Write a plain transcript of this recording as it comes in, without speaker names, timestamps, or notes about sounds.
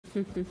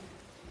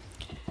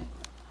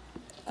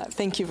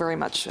Thank you very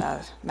much,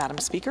 Madam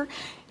Speaker.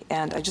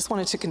 And I just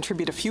wanted to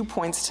contribute a few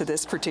points to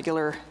this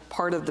particular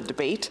part of the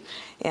debate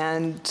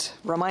and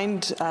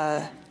remind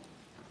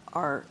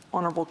our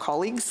honourable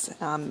colleagues,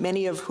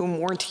 many of whom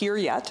weren't here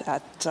yet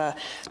at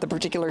the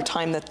particular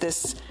time that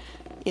this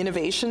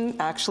innovation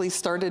actually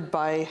started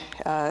by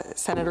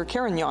Senator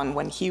Carignan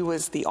when he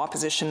was the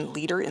opposition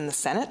leader in the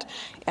Senate.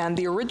 And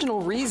the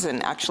original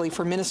reason actually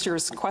for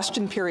ministers'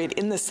 question period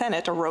in the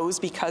Senate arose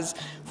because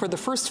for the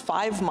first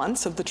 5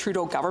 months of the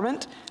Trudeau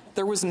government,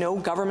 there was no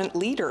government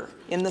leader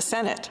in the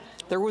Senate.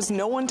 There was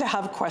no one to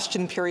have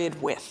question period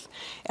with.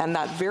 And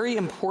that very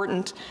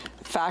important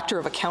factor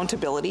of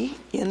accountability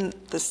in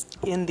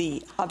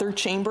the other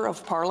chamber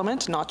of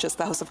Parliament, not just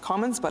the House of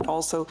Commons, but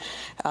also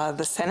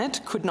the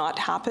Senate, could not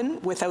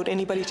happen without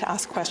anybody to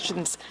ask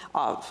questions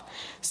of.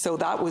 So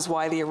that was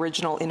why the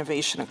original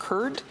innovation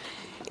occurred.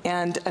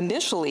 And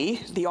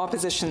initially, the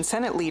opposition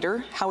Senate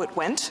leader, how it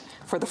went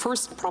for the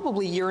first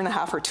probably year and a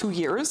half or 2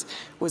 years,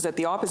 was that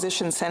the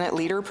opposition Senate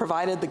leader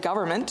provided the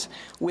government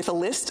with a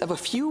list of a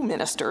few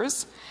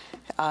ministers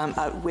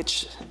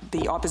which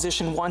the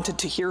opposition wanted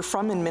to hear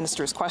from in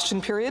ministers' question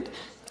period,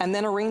 and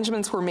then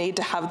arrangements were made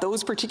to have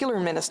those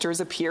particular ministers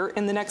appear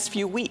in the next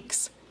few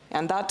weeks.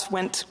 And that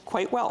went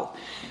quite well.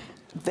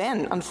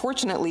 Then,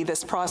 unfortunately,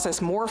 this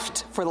process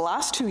morphed for the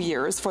last 2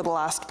 years, for the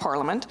last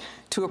Parliament,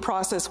 to a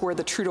process where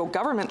the Trudeau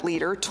government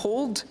leader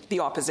told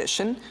the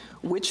opposition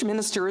which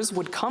ministers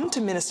would come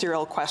to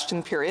ministerial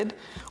question period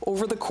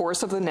over the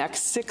course of the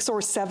next 6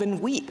 or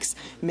 7 weeks.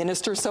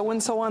 Minister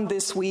so-and-so on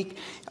this week,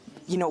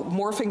 you know,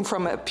 morphing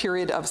from a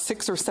period of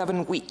 6 or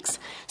 7 weeks.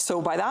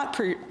 So by that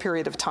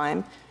period of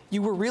time,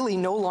 you were really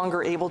no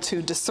longer able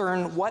to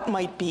discern what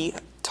might be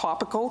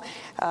topical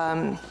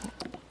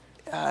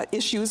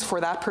issues for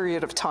that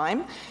period of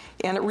time,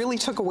 and it really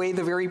took away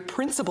the very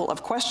principle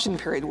of question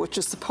period, which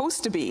is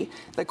supposed to be,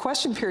 the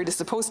question period is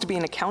supposed to be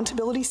an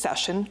accountability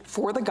session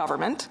for the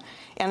government,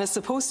 and is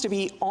supposed to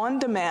be on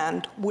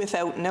demand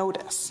without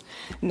notice.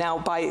 Now,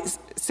 by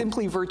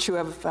simply virtue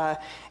of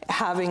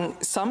having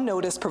some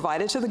notice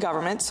provided to the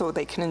government so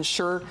they can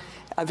ensure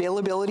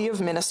availability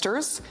of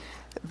ministers,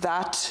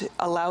 that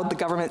allowed the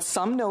government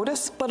some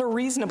notice, but a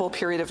reasonable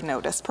period of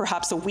notice,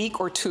 perhaps a week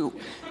or 2,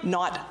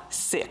 not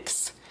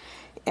 6.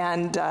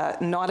 And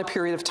not a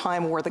period of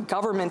time where the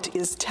government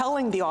is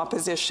telling the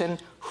opposition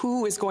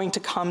who is going to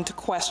come to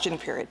question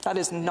period. That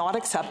is not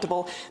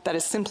acceptable. That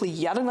is simply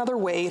yet another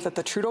way that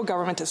the Trudeau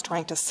government is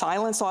trying to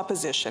silence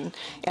opposition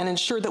and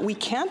ensure that we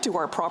can't do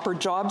our proper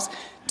jobs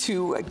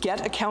to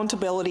get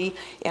accountability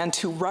and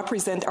to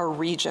represent our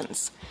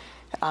regions.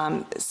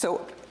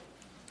 So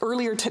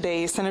earlier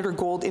today, Senator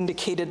Gold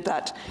indicated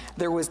that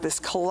there was this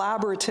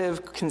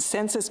collaborative,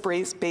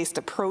 consensus-based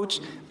approach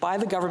by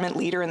the government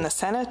leader in the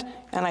Senate,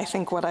 and I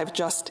think what I've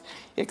just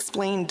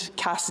explained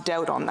casts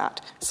doubt on that.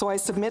 So I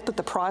submit that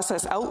the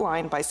process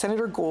outlined by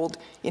Senator Gold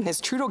in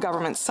his Trudeau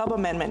government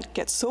sub-amendment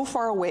gets so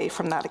far away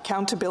from that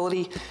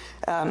accountability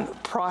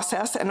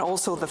process, and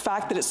also the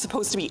fact that it's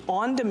supposed to be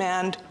on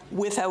demand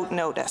without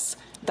notice.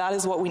 That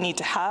is what we need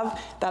to have.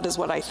 That is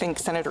what I think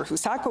Senator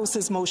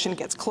Housakos' motion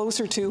gets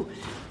closer to.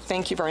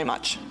 Thank you very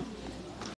much.